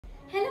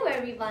Hello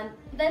everyone,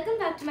 welcome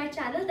back to my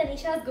channel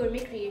Tanisha's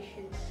Gourmet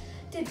Creation.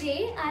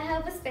 Today I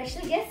have a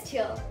special guest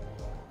here.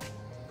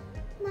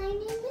 My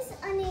name is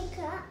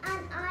Anika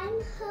and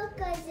I'm her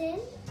cousin.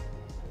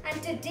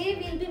 And today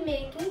we'll be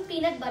making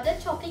peanut butter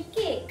chocolate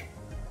cake.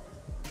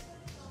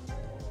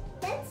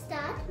 Let's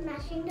start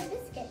mashing the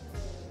biscuits.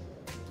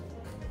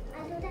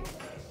 I'll do that.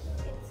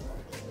 It's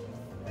okay.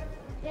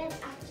 Well,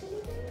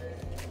 actually,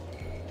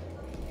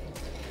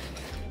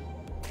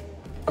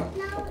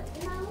 now,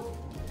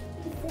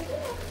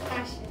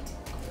 Mash it.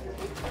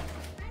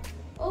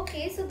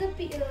 Okay, so the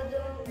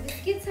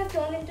biscuits have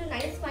turned into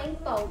nice fine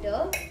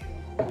powder.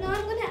 Now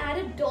I'm going to add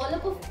a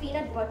dollop of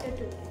peanut butter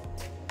to it.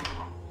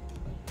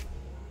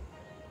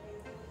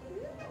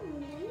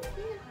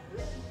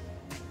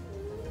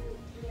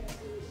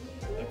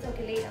 It's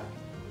okay, lay down.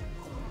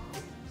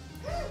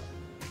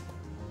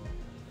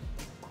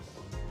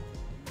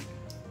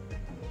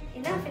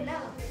 Enough.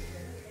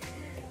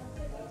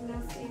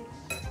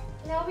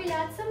 Now we'll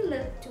add some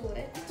milk to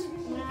it. You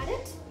want to add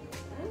it?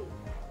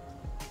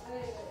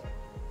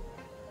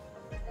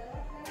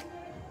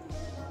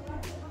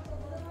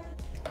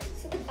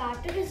 So the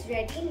batter is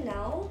ready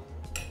now.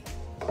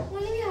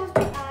 Only we have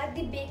to add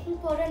the baking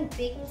powder and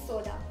baking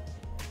soda.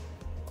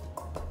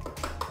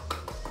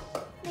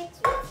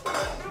 next we'll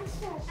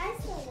I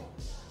stir it.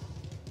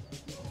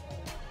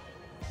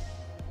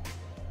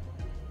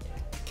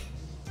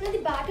 Now the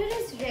batter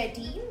is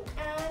ready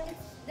and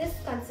it's this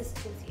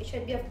consistency. It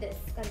should be of this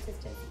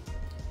consistency.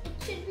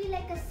 It should be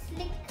like a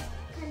slick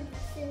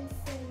consistency.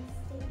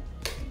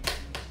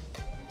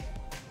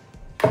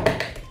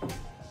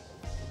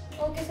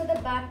 Okay, so the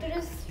batter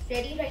is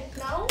ready right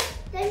now.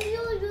 Then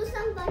you use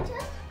some butter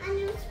and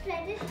you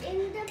spread it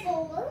in the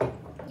bowl.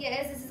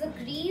 Yes, this is a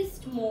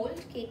greased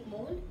mold, cake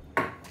mold.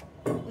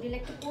 Would you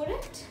like to pour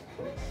it?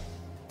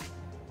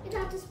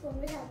 Without a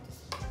spoon, without a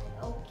spoon.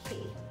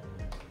 Okay.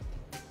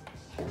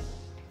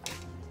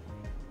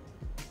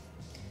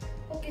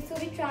 Okay, so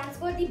we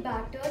transfer the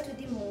batter to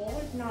the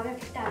mold. Now we have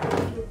to tap it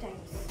a few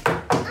times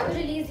to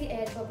release the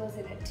air bubbles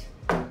in it.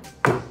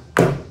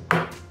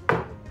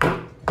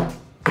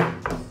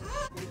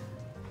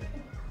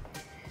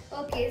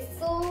 Okay,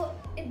 so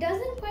it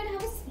doesn't quite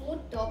have a smooth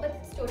top, but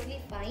it's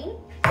totally fine.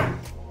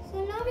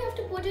 So now we have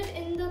to put it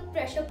in the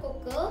pressure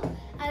cooker.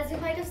 As you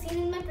might have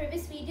seen in my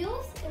previous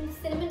videos, in the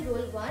cinnamon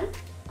roll one,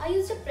 I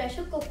used a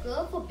pressure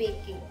cooker for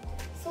baking.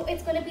 So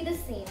it's going to be the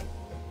same.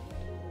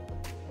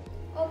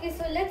 Okay,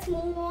 so let's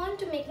move on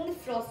to making the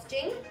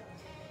frosting.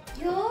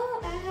 Here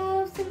I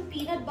have some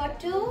peanut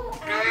butter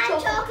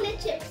and chocolate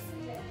chips.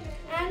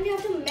 And we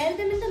have to melt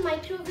them in the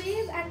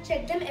microwave and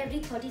check them every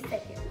 30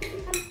 seconds.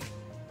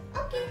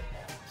 Okay.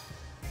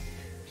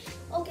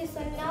 Okay, so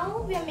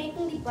now we are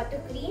making the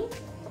buttercream.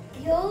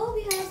 Here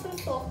we have some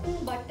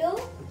softened butter.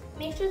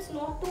 Make sure it's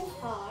not too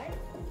hard.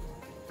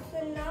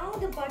 So now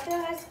the butter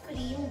has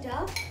creamed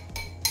up.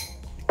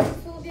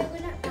 So we are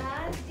going to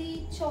add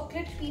the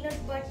chocolate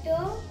peanut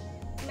butter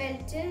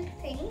melted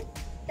thing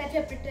that we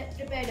have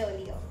prepared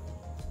earlier.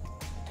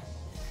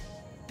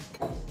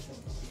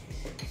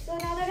 So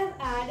now that I've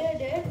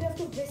added it, we have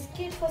to whisk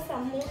it for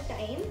some more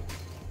time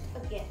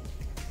again.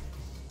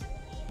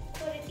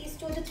 For at least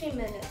 2 to 3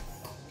 minutes.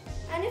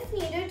 And if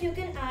needed, you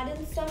can add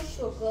in some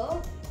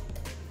sugar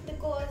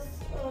because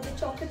the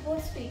chocolate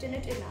won't sweeten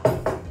it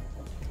enough.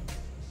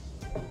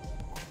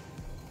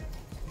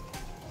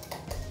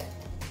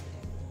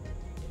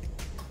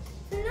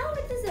 So now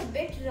it is a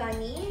bit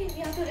runny. We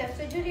have to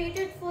refrigerate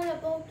it for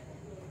about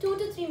 2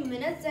 to 3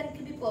 minutes, then it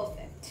will be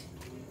perfect.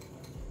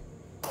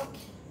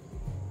 Okay.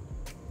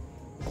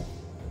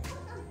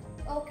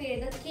 Okay,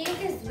 the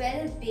cake is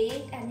well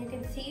baked and you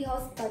can see how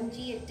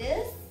spongy it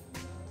is.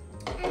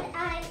 And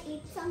I'll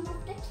eat some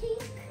of the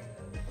cake.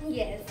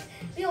 Yes.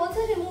 We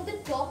also remove the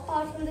top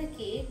part from the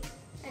cake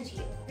and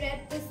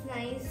spread this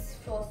nice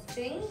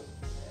frosting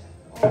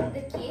on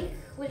the cake.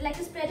 Would you like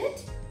to spread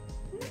it?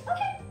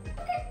 Okay.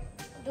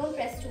 Don't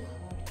press too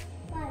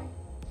hard.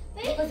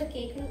 Why? Because the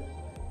cake will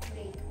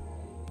break.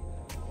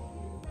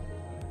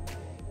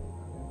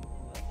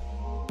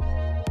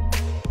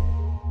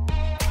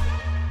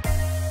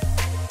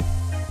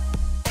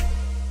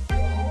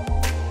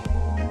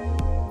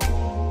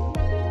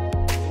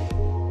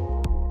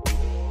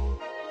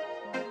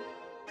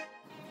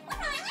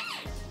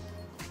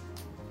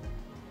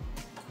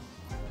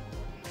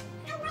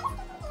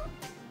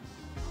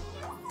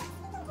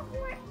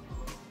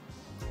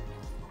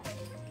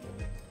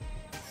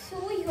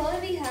 So here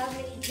we have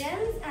many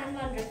gems and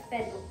one red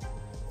fellow.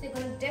 So you're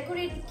going to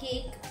decorate the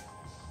cake.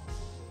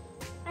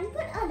 And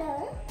put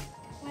other.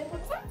 Why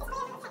put some?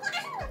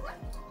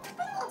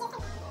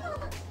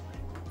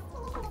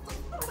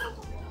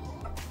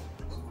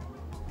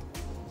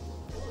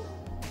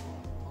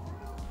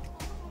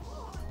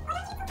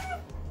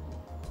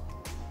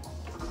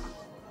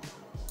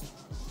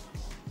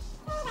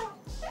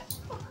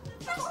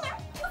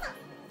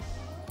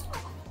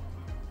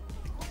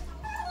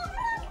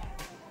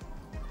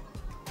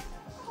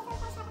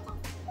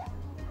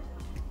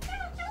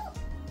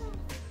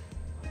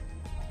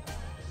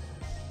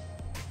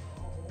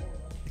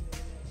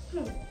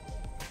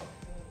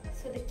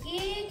 So the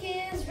cake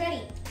is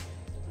ready.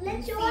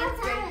 Let's You show see our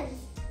it's ready.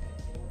 parents.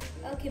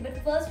 Okay,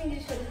 but first we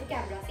need to show them the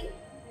camera. See?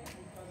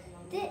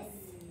 This.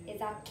 Is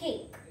our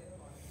cake.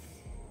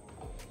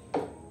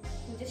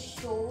 You just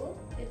show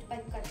it by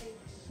cutting.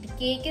 The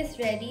cake is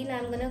ready. Now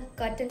I'm gonna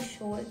cut and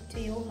show it to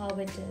you how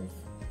it is.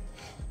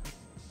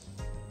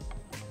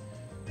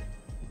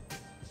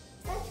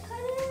 Let's cut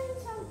it in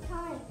some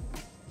time.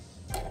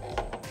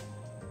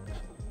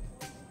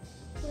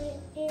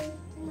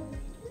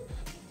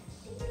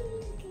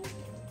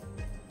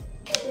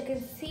 As you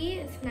can see,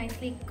 it's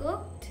nicely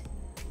cooked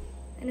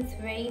and it's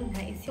very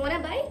nice. You wanna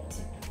bite?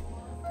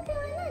 Okay,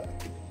 why not?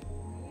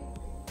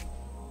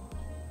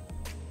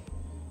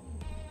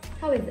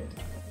 How is it?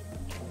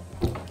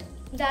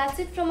 That's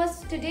it from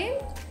us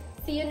today.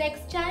 See you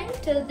next time.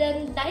 Till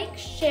then, like,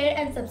 share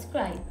and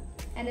subscribe.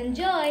 And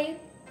enjoy.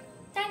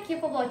 Thank you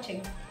for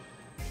watching.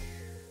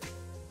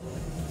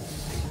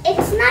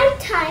 It's night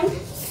time,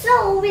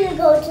 so we'll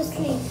go to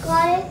sleep.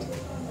 Got it?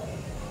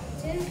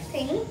 This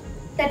thing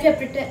that we have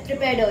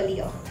prepared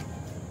earlier.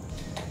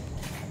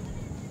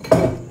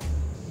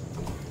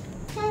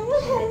 Can you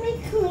help me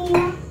clean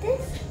up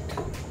this?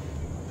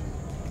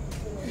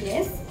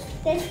 Yes.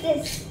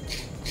 This.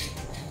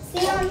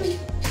 See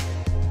on